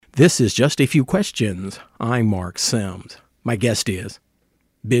This is Just a Few Questions. I'm Mark Sims. My guest is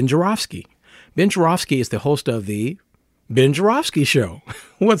Ben Joravsky. Ben Joravsky is the host of the Ben Joravsky Show.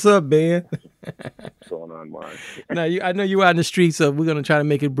 What's up, Ben? What's going on, Mark? Now, I know you're out in the streets, so we're going to try to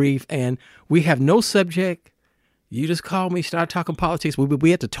make it brief. And we have no subject. You just call me, start talking politics.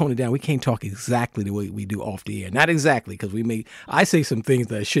 We have to tone it down. We can't talk exactly the way we do off the air. Not exactly, because I say some things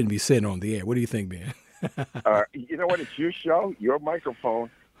that shouldn't be said on the air. What do you think, Ben? You know what? It's your show, your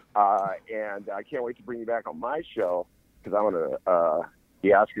microphone, and I can't wait to bring you back on my show because I want to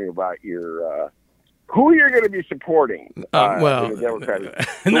be asking you about your who you're going to be supporting. In the Democratic.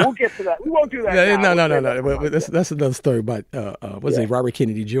 So we'll get to that. We won't do that. No. That's another story about Robert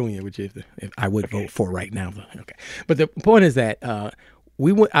Kennedy Jr., which if I would vote for right now. Okay, but the point is that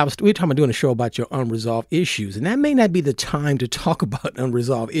we were talking about doing a show about your unresolved issues, and that may not be the time to talk about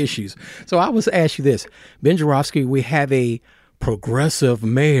unresolved issues. So I was ask you this, Ben Joravsky, we have a progressive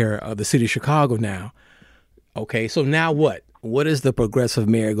mayor of the city of Chicago now. Okay, so now what? What is the progressive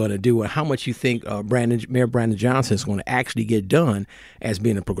mayor going to do, and how much you think Mayor Brandon Johnson is going to actually get done as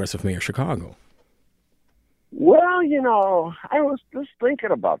being a progressive mayor of Chicago? Well, I was just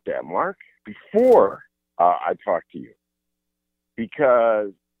thinking about that, Mark, before I talked to you,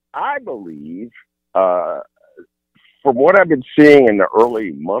 because I believe, from what I've been seeing in the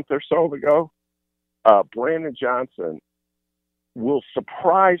early month or so ago, Brandon Johnson will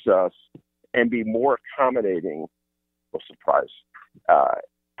surprise us and be more accommodating. Well, surprise.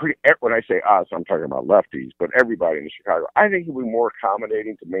 When I say us, I'm talking about lefties, but everybody in Chicago. I think he'll be more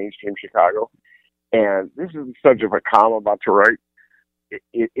accommodating to mainstream Chicago. And this is the subject of a column about to write.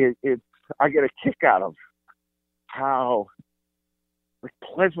 I get a kick out of how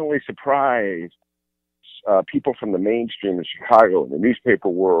pleasantly surprised people from the mainstream in Chicago, in the newspaper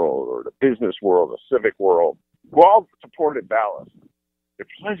world or the business world, the civic world, who all supported Dallas. They're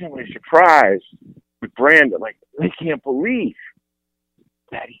pleasantly surprised with Brandon. Like, they can't believe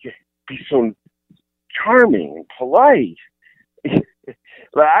that he could be so charming and polite.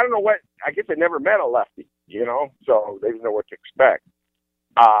 I don't know what, I guess I never met a lefty, so they didn't know what to expect.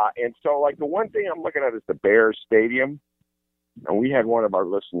 And so, like, the one thing I'm looking at is the Bears Stadium. And we had one of our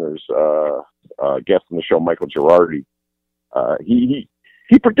listeners, guest on the show, Michael Girardi.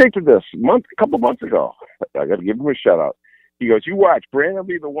 He predicted this a couple months ago. I got to give him a shout out. He goes, "You watch, Brandon will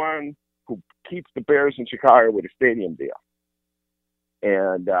be the one who keeps the Bears in Chicago with a stadium deal."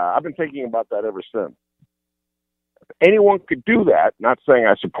 And I've been thinking about that ever since. If anyone could do that, not saying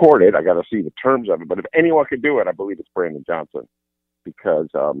I support it, I got to see the terms of it, but if anyone could do it, I believe it's Brandon Johnson, because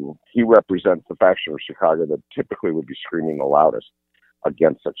he represents the faction of Chicago that typically would be screaming the loudest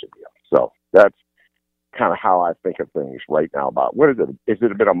against such a deal. So that's kind of how I think of things right now. About what is it? Is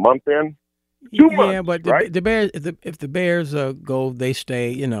it been a month in? 2 months, yeah, but right? the Bears, if the Bears go, they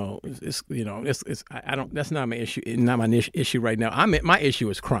stay. I don't. That's not my issue. Not my issue right now. My issue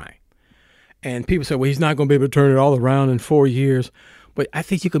is crime, and people say, well, he's not going to be able to turn it all around in 4 years. But I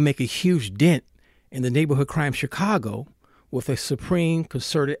think you can make a huge dent in the neighborhood crime in Chicago with a supreme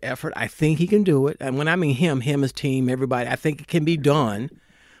concerted effort. I think he can do it. And when I mean him, his team, everybody, I think it can be done.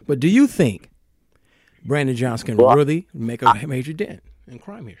 But do you think Brandon Johnson can really make a major dent in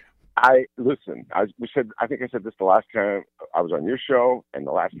crime here? I think I said this the last time I was on your show and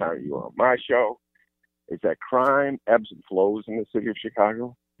the last time you were on my show, is that crime ebbs and flows in the city of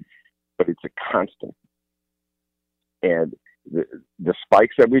Chicago, but it's a constant. And the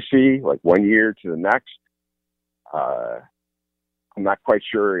spikes that we see, like 1 year to the next, I'm not quite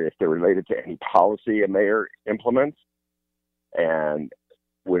sure if they're related to any policy a mayor implements. And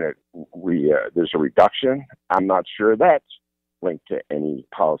when there's a reduction, I'm not sure that's linked to any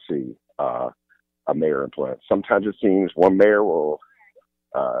policy a mayor implements. Sometimes it seems one mayor will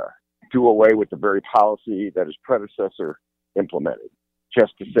do away with the very policy that his predecessor implemented,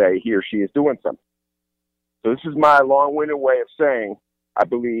 just to say he or she is doing something. So this is my long-winded way of saying I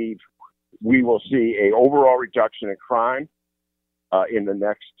believe we will see an overall reduction in crime in the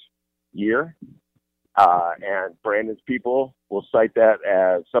next year. And Brandon's people will cite that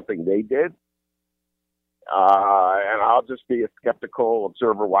as something they did. And I'll just be a skeptical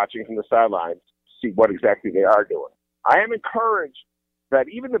observer watching from the sidelines to see what exactly they are doing. I am encouraged that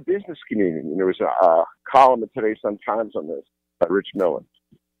even the business community, there was a column in today's Sun-Times on this by Rich Millen,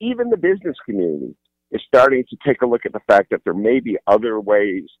 even the business community is starting to take a look at the fact that there may be other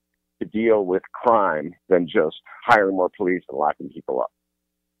ways to deal with crime than just hiring more police and locking people up.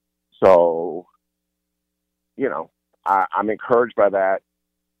 So, I'm encouraged by that.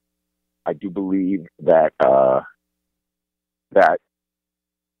 I do believe that that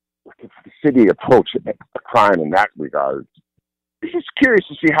if the city approached a crime in that regard just curious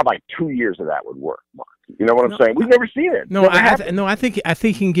to see how like 2 years of that would work, Mark. You know what I'm saying? We've never seen it. No, I think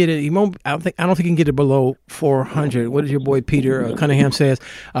he can get it. He won't. I don't think he can get it below 400. What does your boy Peter Cunningham says?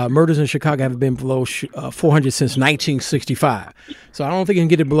 Murders in Chicago haven't been below 400 since 1965. So I don't think he can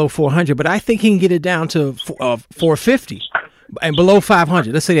get it below 400. But I think he can get it down to 450 and below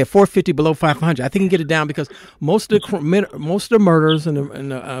 500. Let's say that 450 below 500. I think he can get it down because most of the murders and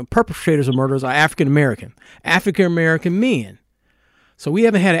the perpetrators of murders are African American men. So we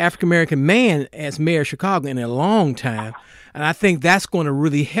haven't had an African-American man as mayor of Chicago in a long time. And I think that's going to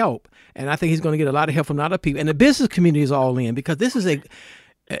really help. And I think he's going to get a lot of help from other people. And the business community is all in because this is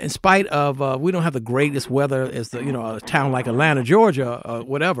in spite of, we don't have the greatest weather as a town like Atlanta, Georgia, or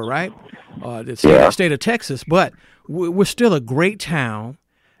whatever, right? The state of Texas. But we're still a great town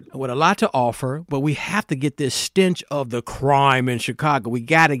with a lot to offer. But we have to get this stench of the crime in Chicago. We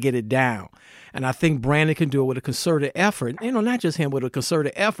got to get it down. And I think Brandon can do it with a concerted effort. Not just him, with a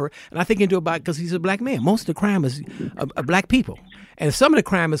concerted effort. And I think he can do it because he's a black man. Most of the crime is black people. And some of the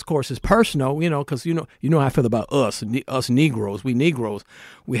crime, of course, is personal, because you know how I feel about us Negroes. We Negroes,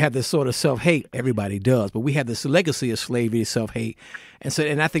 we have this sort of self-hate. Everybody does. But we have this legacy of slavery, self-hate.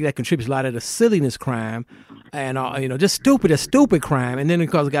 And I think that contributes a lot of the silliness crime and, just stupid crime. And then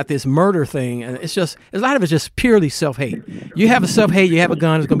because we got this murder thing, and it's just, a lot of it's just purely self-hate. You have a self-hate, you have a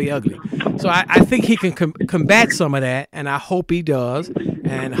gun, it's going to be ugly. So I think he can combat some of that, and I hope he does.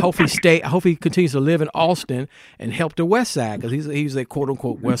 And I hope he continues to live in Austin and help the West Side because he's a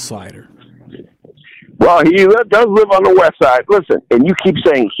quote-unquote West Sider. Well, he does live on the West Side. Listen, and you keep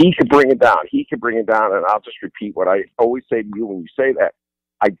saying he could bring it down. He could bring it down, and I'll just repeat what I always say to you when you say that.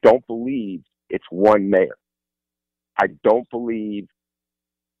 I don't believe it's one mayor. I don't believe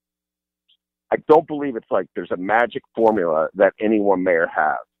it's like there's a magic formula that any one mayor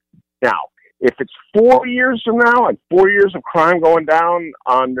has. Now, if it's 4 years from now and 4 years of crime going down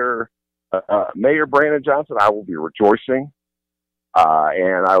under Mayor Brandon Johnson, I will be rejoicing.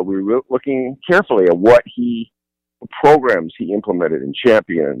 And I will be looking carefully at what programs he implemented and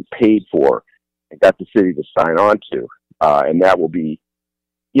championed and paid for and got the city to sign on to. And that will be,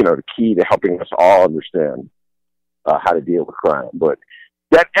 the key to helping us all understand how to deal with crime. But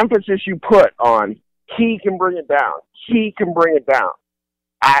that emphasis you put on he can bring it down,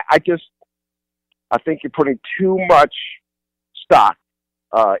 I think you're putting too much stock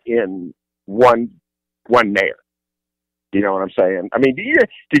in one mayor. You know what I'm saying? I mean,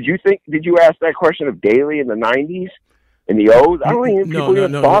 did you ask that question of Daley in the 90s, in the O's? I don't think people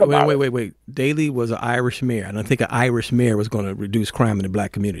even thought about it. Wait. Daley was an Irish mayor. I don't think an Irish mayor was going to reduce crime in the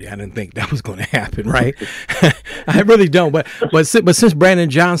black community. I didn't think that was going to happen, right? I really don't. But since Brandon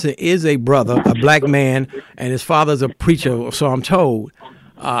Johnson is a brother, a black man, and his father's a preacher, so I'm told,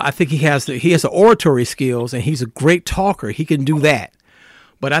 I think he has the oratory skills, and he's a great talker. He can do that.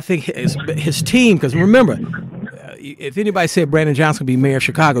 But I think his team, because remember, if anybody said Brandon Johnson could be mayor of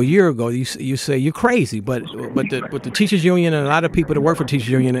Chicago a year ago, you say you're crazy. But the teachers union and a lot of people that work for teachers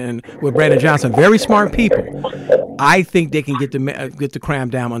union and with Brandon Johnson, very smart people, I think they can get the crime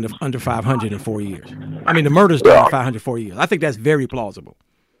down under 500 in 4 years. I mean, the murders down 500 in 4 years. I think that's very plausible.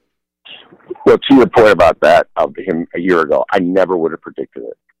 Well, to your point about that of him a year ago, I never would have predicted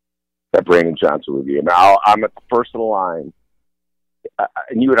it, that Brandon Johnson would be. And now I'm at the first of the line,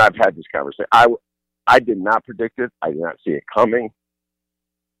 and you and I have had this conversation. I did not predict it. I did not see it coming.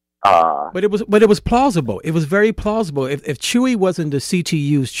 But it was plausible. It was very plausible. If Chewy wasn't the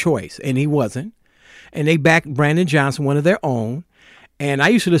CTU's choice, and he wasn't, and they backed Brandon Johnson, one of their own, and I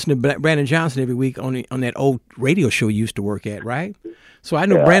used to listen to Brandon Johnson every week on that old radio show he used to work at, right? So I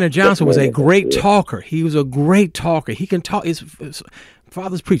knew Brandon Johnson was a great talker. He was a great talker. He can talk. His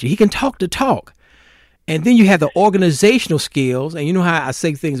father's preacher. He can talk the talk. And then you have the organizational skills, and you know how I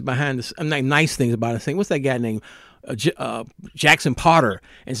say things behind this. I'm like nice things about it. Saying, what's that guy named Jackson Potter?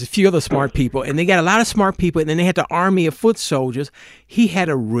 And there's a few other smart people, and they got a lot of smart people. And then they had the army of foot soldiers. He had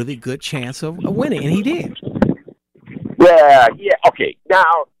a really good chance of winning, and he did. Yeah. Okay.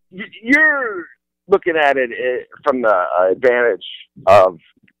 Now you're looking at it from the advantage of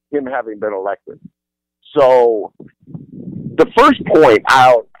him having been elected. So the first point,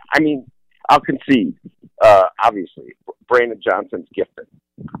 I'll concede. Obviously, Brandon Johnson's gifted.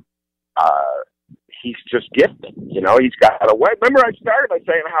 He's just gifted. He's got a way. Remember, I started by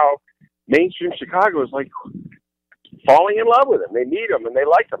saying how mainstream Chicago is like falling in love with him. They need him and they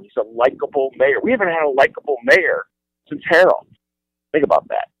like him. He's a likable mayor. We haven't had a likable mayor since Harold. Think about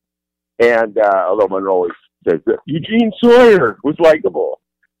that. And although Monroe always says that Eugene Sawyer was likable,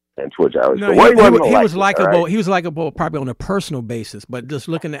 And Twitch, I always No, go, well, he was likable. right? He was likable probably on a personal basis, but just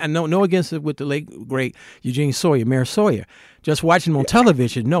looking at, no against it with the late great Eugene Sawyer, Mayor Sawyer. Just watching him on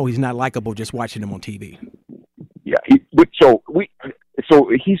television, no, he's not likable. Just watching him on TV. Yeah, so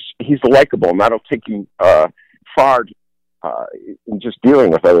he's likable, and that'll take you far in just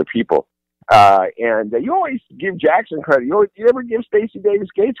dealing with other people. And you always give Jackson credit. You never give Stacey Davis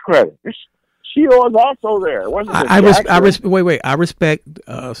Gates credit. She was also there, wasn't it? I respect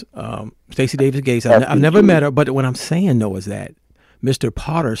Stacey Davis Gates. I've never met her, but what I'm saying though is that Mr.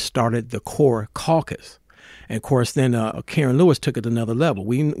 Potter started the core caucus, and of course then Karen Lewis took it to another level.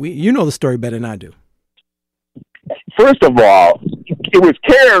 We you know the story better than I do. First of all, it was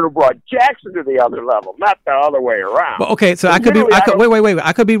Karen who brought Jackson to the other level, not the other way around. Well, okay, so wait.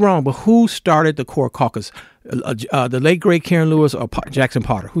 I could be wrong, but who started the core caucus? The late great Karen Lewis or Jackson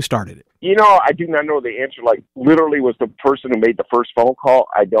Potter? Who started it? You know, I do not know the answer. Like, literally, was the person who made the first phone call?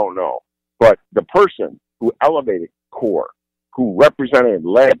 I don't know. But the person who elevated CORE, who represented and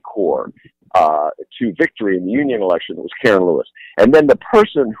led CORE to victory in the union election was Karen Lewis. And then the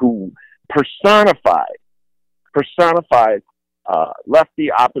person who personified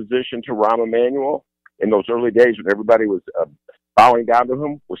lefty opposition to Rahm Emanuel in those early days when everybody was bowing down to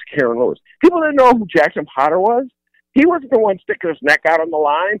him was Karen Lewis. People didn't know who Jackson Potter was. He wasn't the one sticking his neck out on the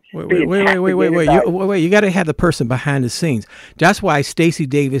line. Wait. You got to have the person behind the scenes. That's why Stacey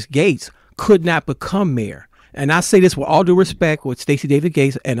Davis Gates could not become mayor. And I say this with all due respect with Stacey Davis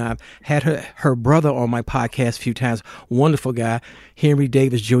Gates, and I've had her brother on my podcast a few times. Wonderful guy, Henry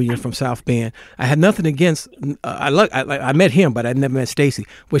Davis Jr. from South Bend. I had nothing against. I met him, but I never met Stacey.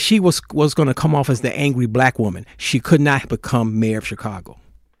 But she was going to come off as the angry black woman. She could not become mayor of Chicago.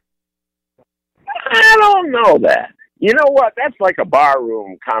 I don't know that. You know what? That's like a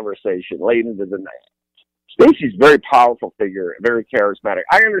barroom conversation late into the night. Stacey's a very powerful figure, very charismatic.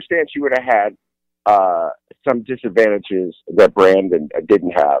 I understand she would have had some disadvantages that Brandon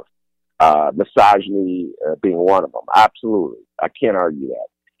didn't have, misogyny being one of them. Absolutely. I can't argue that.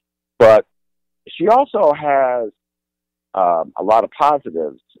 But she also has a lot of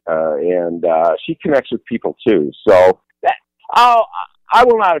positives, and she connects with people too. So that I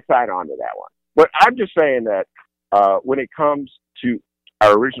will not sign on to that one. But I'm just saying that when it comes to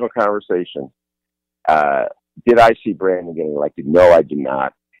our original conversation, did I see Brandon getting elected? No, I did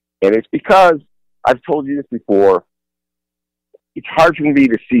not. And it's because I've told you this before. It's hard for me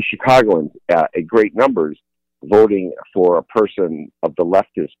to see Chicagoans at great numbers voting for a person of the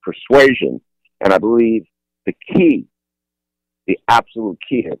leftist persuasion. And I believe the absolute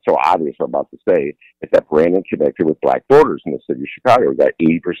key, and it's so obvious I'm about to say, is that Brandon connected with black voters in the city of Chicago. He got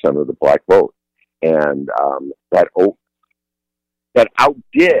 80% of the black vote. And that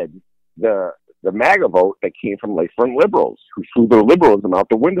outdid the MAGA vote that came from lakefront liberals who threw their liberalism out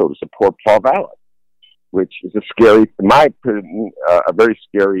the window to support Paul Vallet, which is a scary, in my opinion, a very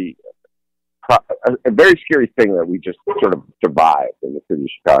scary thing that we just sort of survived in the city of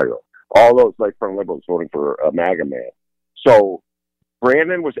Chicago. All those lakefront liberals voting for a MAGA man. So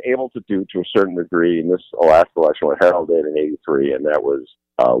Brandon was able to do to a certain degree in this last election what Harold did in '83, and that was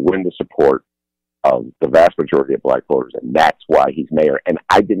win the support of the vast majority of black voters, and that's why he's mayor. And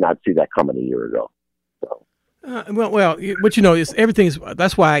I did not see that coming a year ago. So. But you know,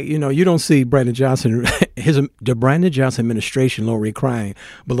 that's why, you know, you don't see Brandon Johnson, the Brandon Johnson administration lowering crime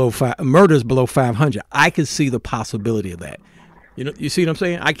murders below 500. I could see the possibility of that. You know, you see what I'm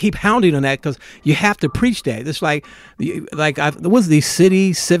saying? I keep hounding on that because you have to preach that. It's like there was these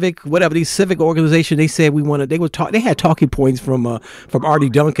civic organization. They said they had talking points from Artie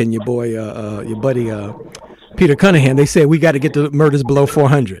Duncan, your buddy Peter Cunningham. They said we got to get the murders below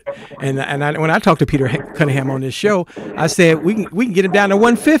 400. And when I talked to Peter Cunningham on this show, I said we can get it down to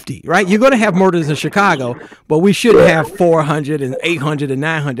 150. Right? You're going to have murders in Chicago, but we shouldn't have 400 and 800 and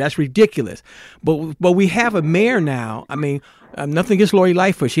 900. That's ridiculous. But we have a mayor now. I mean. Nothing against Lori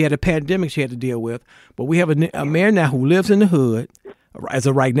Lightfoot. She had a pandemic she had to deal with, but we have a mayor now who lives in the hood. As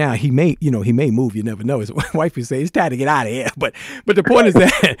of right now, he may move. You never know. His wife would say he's tired to get out of here. But the point is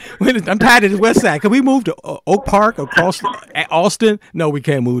that I'm tired of the West Side. Can we move to Oak Park across Austin? No, we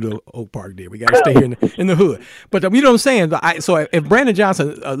can't move to Oak Park. There, we got to stay here in the hood. But you know what I'm saying. So if Brandon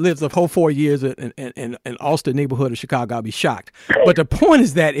Johnson lives the whole 4 years in Austin neighborhood of Chicago, I'll be shocked. But the point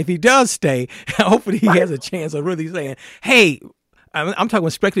is that if he does stay, hopefully he has a chance of really saying, "Hey." I'm talking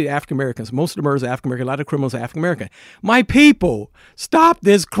especially African Americans. Most of the murders are African American. A lot of criminals are African American. My people, stop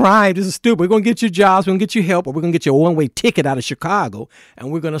this crime. This is stupid. We're going to get you jobs. We're going to get you help, or we're going to get you a one-way ticket out of Chicago, and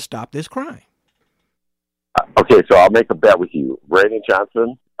we're going to stop this crime. Okay, so I'll make a bet with you. Brandon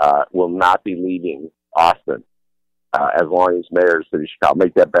Johnson will not be leaving Austin as long as he's mayor of the city of Chicago.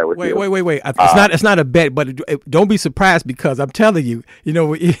 Make that bet with you. Wait. It's not a bet, but don't be surprised because I'm telling you,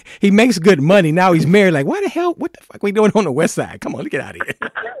 he makes good money. Now he's mayor. Like, what the fuck we doing on the west side? Come on, let's get out of here.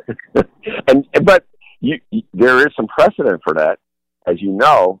 But there is some precedent for that. As you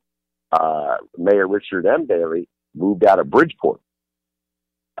know, Mayor Richard M. Daley moved out of Bridgeport.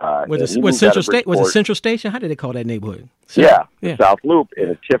 Was Central Station? How did they call that neighborhood? Yeah, South Loop in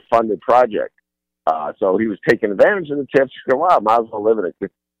a TIF-funded project. So he was taking advantage of the TIFs. He said, "Wow, might as well live in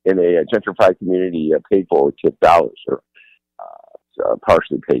a gentrified community paid for with TIF dollars or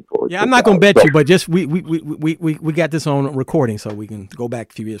partially paid for." Yeah, I'm not going to bet you, but just we got this on recording, so we can go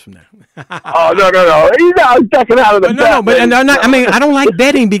back a few years from now. Oh no! He's not ducking out of the bet. No. I mean, I don't like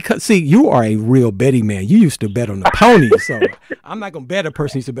betting because see, you are a real betting man. You used to bet on the ponies, so I'm not going to bet a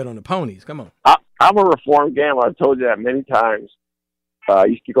person used to bet on the ponies. Come on. I'm a reformed gambler. I've told you that many times. I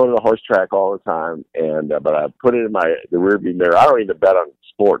used to go to the horse track all the time, but I put it in the rearview mirror. I don't even bet on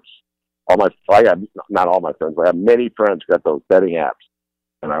sports. I got not all my friends, but I have many friends who got those betting apps,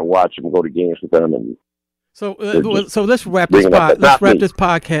 and I watch them, go to games with them. And so let's wrap this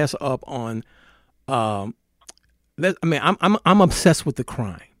podcast up on. I'm obsessed with the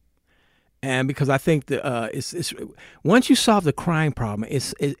crime, and because I think that it's once you solve the crime problem,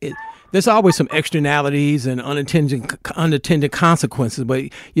 there's always some externalities and unintended consequences, but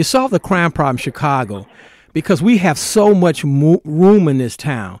you solve the crime problem in Chicago because we have so much room in this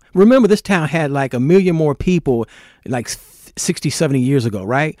town. Remember, this town had like 1 million more people like 60, 70 years ago,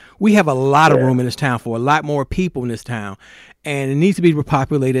 right? We have a lot of room in this town for a lot more people in this town, and it needs to be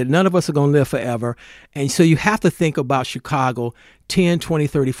repopulated. None of us are going to live forever, and so you have to think about Chicago 10, 20,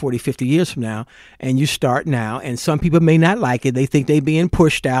 30, 40, 50 years from now, and you start now, and some people may not like it. They think they're being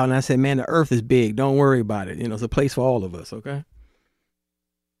pushed out, and I said, man, the earth is big. Don't worry about it. It's a place for all of us, okay?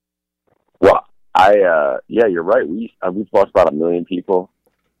 Well, you're right. We've lost about 1 million people.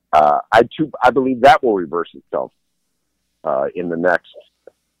 I believe that will reverse itself in the next.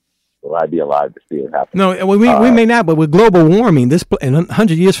 Will I be alive to see it happen? No, we may not, but with global warming, in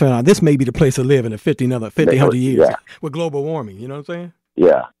 100 years from now, this may be the place to live in 100 years with global warming. You know what I'm saying?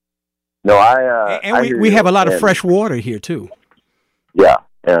 Yeah. No, we have a lot of fresh water here too. Yeah,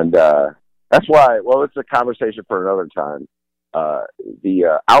 and that's why. Well, it's a conversation for another time.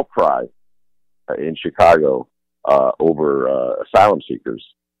 The outcry in Chicago over asylum seekers.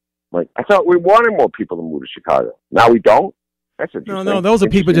 Like, I thought we wanted more people to move to Chicago. Now we don't. No, those are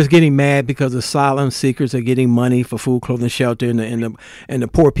people just getting mad because asylum seekers are getting money for food, clothing, shelter, and the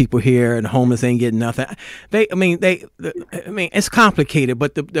poor people here and the homeless ain't getting nothing. It's complicated,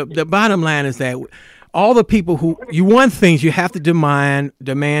 but the bottom line is that all the people who you want things, you have to demand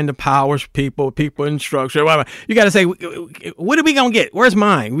the powers, people in structure. Whatever. You got to say, what are we gonna get? Where's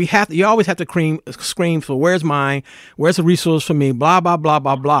mine? You always have to scream for where's mine? Where's the resource for me? Blah blah blah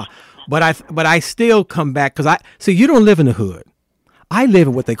blah blah. But I still come back because you don't live in the hood. I live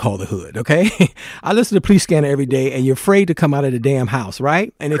in what they call the hood, okay? I listen to Police Scanner every day, and you're afraid to come out of the damn house,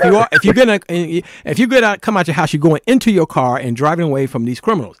 right? And if you're gonna come out your house, you're going into your car and driving away from these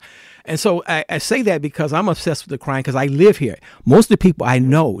criminals. And so I say that because I'm obsessed with the crime because I live here. Most of the people I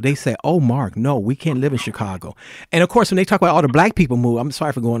know, they say, oh, Mark, no, we can't live in Chicago. And, of course, when they talk about all the black people move, I'm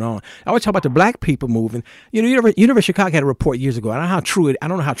sorry for going on. I always talk about the black people moving. University of Chicago had a report years ago. I don't know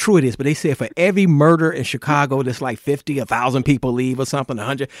how true it is, but they said for every murder in Chicago, there's like 50, 1,000 people leave or something,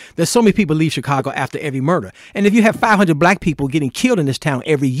 100. There's so many people leave Chicago after every murder. And if you have 500 black people getting killed in this town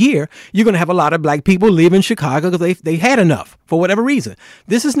every year, you're going to have a lot of black people leaving Chicago because they had enough for whatever reason.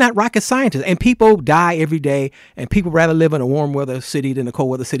 This is not rocket science, and people die every day, and people rather live in a warm weather city than a cold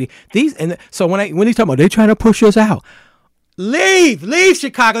weather city. So when he's talking about they're trying to push us out, leave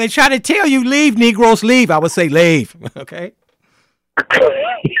Chicago. They try to tell you leave, Negroes, leave. I would say leave. Okay.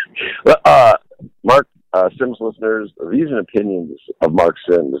 Well, Mark Sims listeners, the views and opinions of Mark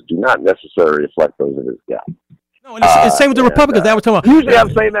Sims do not necessarily reflect those of his guest. No, and it's the same with the Republicans. That was talking about. Usually,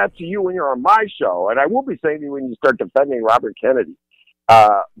 I'm saying that to you when you're on my show, and I will be saying to you when you start defending Robert Kennedy.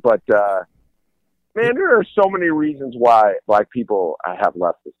 But man, there are so many reasons why black people have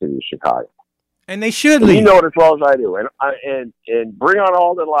left the city of Chicago, and they should leave. You know it as well as I do. And bring on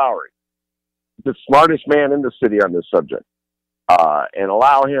Alden Lowry, the smartest man in the city on this subject, and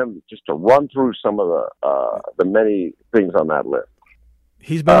allow him just to run through some of the many things on that list.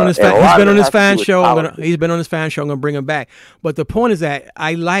 He's been on his fan show. He's been on his fan show. I'm going to bring him back. But the point is that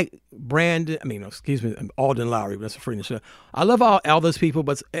I like Alden Lowry. That's a freaking show. I love all those people,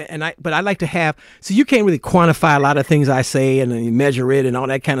 but I like to have. So you can't really quantify a lot of things I say and measure it and all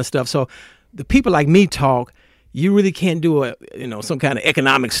that kind of stuff. So the people like me talk. you really can't do some kind of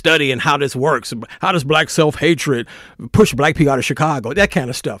economic study and how this works. How does black self-hatred push black people out of Chicago? That kind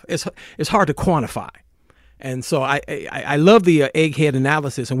of stuff. It's hard to quantify. And so I love the egghead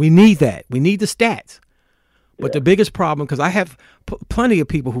analysis, and we need that. We need the stats. But the biggest problem, because I have plenty of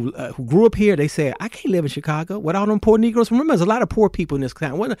people who grew up here, they say, I can't live in Chicago without them poor Negroes. Remember, there's a lot of poor people in this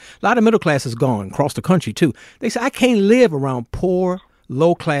town. A lot of middle class is gone across the country, too. They say, I can't live around poor,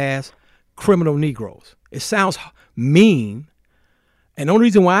 low-class, criminal Negroes. It sounds mean. And the only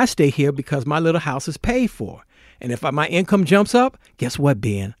reason why I stay here because my little house is paid for. And if my income jumps up, guess what,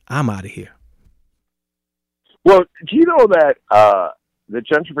 Ben? I'm out of here. Well, do you know that the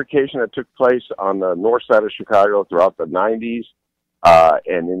gentrification that took place on the north side of Chicago throughout the 90s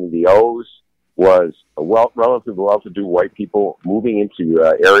and into the O's was relatively well-to-do white people moving into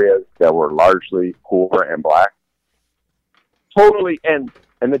areas that were largely poor and black? Totally. And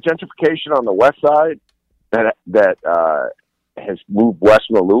the gentrification on the west side that has moved west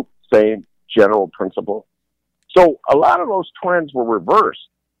from the Loop, same general principle. So a lot of those trends were reversed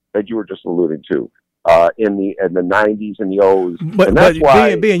that you were just alluding to in the 90s and the O's. But that's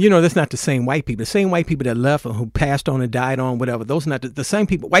why, being, that's not the same white people. The same white people that left and who passed on and died on, whatever, those are not the same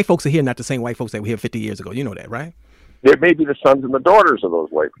people. White folks are here, not the same white folks that were here 50 years ago. You know that, right? There may be the sons and the daughters of those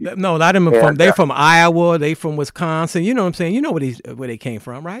white people. No, a lot of them they're from Iowa, they from Wisconsin. You know what I'm saying? You know where they came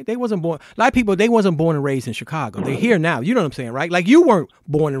from, right? They wasn't born. A lot of people, they wasn't born and raised in Chicago. They're here now. You know what I'm saying, right? Like you weren't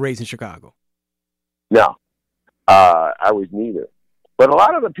born and raised in Chicago. No, I was neither. But a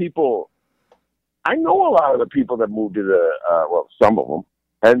lot of the people, I know a lot of the people that moved to some of them,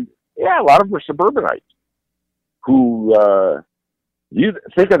 and a lot of them were suburbanites who you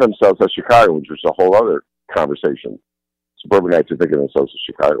think of themselves as Chicago, which was a whole other conversation. Suburbanites are thinking of themselves as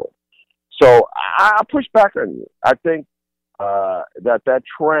Chicago. So I'll push back on you. I think that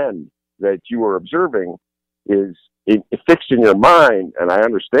trend that you were observing is fixed in your mind, and I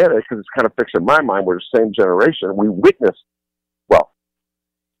understand it because it's kind of fixed in my mind. We're the same generation. We witnessed, well,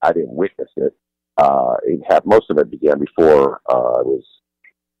 I didn't witness it. Most of it began before I was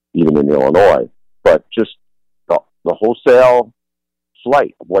even in Illinois, but just the wholesale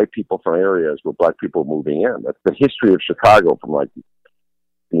flight of white people from areas where black people were moving in. That's the history of Chicago from like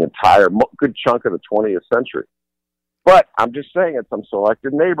the entire good chunk of the 20th century. But I'm just saying, in some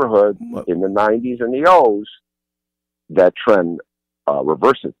selected neighborhoods in the 90s and the O's, that trend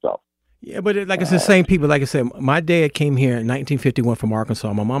reversed itself. Yeah, but it's the same people. Like I said, my dad came here in 1951 from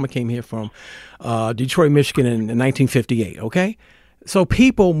Arkansas. My mama came here from Detroit, Michigan in 1958, okay? So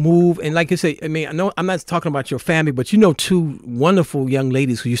people move, and like I say, I mean, I know I'm not talking about your family, but two wonderful young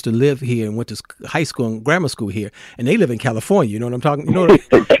ladies who used to live here and went to high school and grammar school here, and they live in California. You know what I'm talking?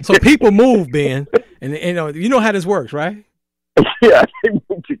 So people move, Ben, and you know how this works, right? Yeah, they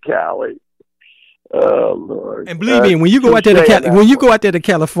moved to Cali. Oh Lord! And believe me, when you go out there to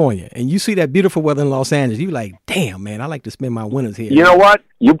California and you see that beautiful weather in Los Angeles, you're like, "Damn, man, I like to spend my winters here." You know what?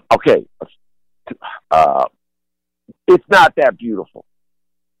 It's not that beautiful,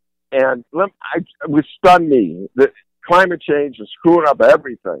 and it would stun me that climate change is screwing up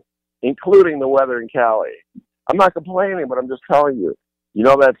everything, including the weather in Cali. I'm not complaining, but I'm just telling you. You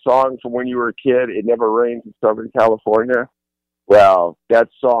know that song from when you were a kid? It never rains in Southern California. Well, that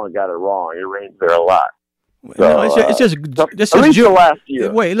song got it wrong. It rains there a lot. So, it's just at least June, the last year.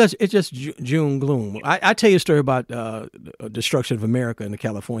 Wait, it's just June gloom. I tell you a story about destruction of America in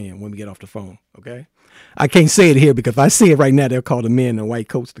California when we get off the phone. Okay, I can't say it here because if I say it right now, they'll call the men in white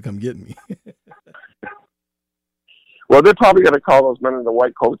coats to come get me. Well, they're probably going to call those men in the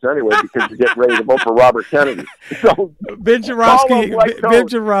white coats anyway because you're getting ready to vote for Robert Kennedy. So, Ben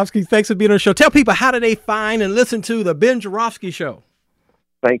Joravsky, thanks for being on the show. Tell people, how do they find and listen to the Ben Joravsky Show?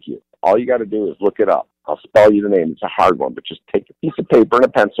 Thank you. All you got to do is look it up. I'll spell you the name. It's a hard one, but just take a piece of paper and a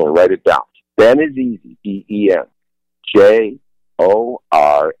pencil and write it down. Ben is easy, B-E-N. J-O-R-A-D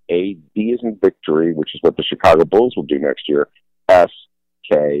is in victory, which is what the Chicago Bulls will do next year,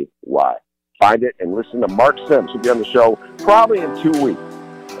 S-K-Y. Find it and listen to Mark Sims. He'll be on the show probably in 2 weeks.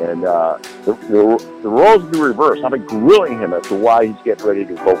 And the roles will be reversed. I've been grilling him as to why he's getting ready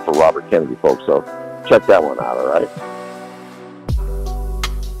to vote for Robert Kennedy, folks. So check that one out, all right?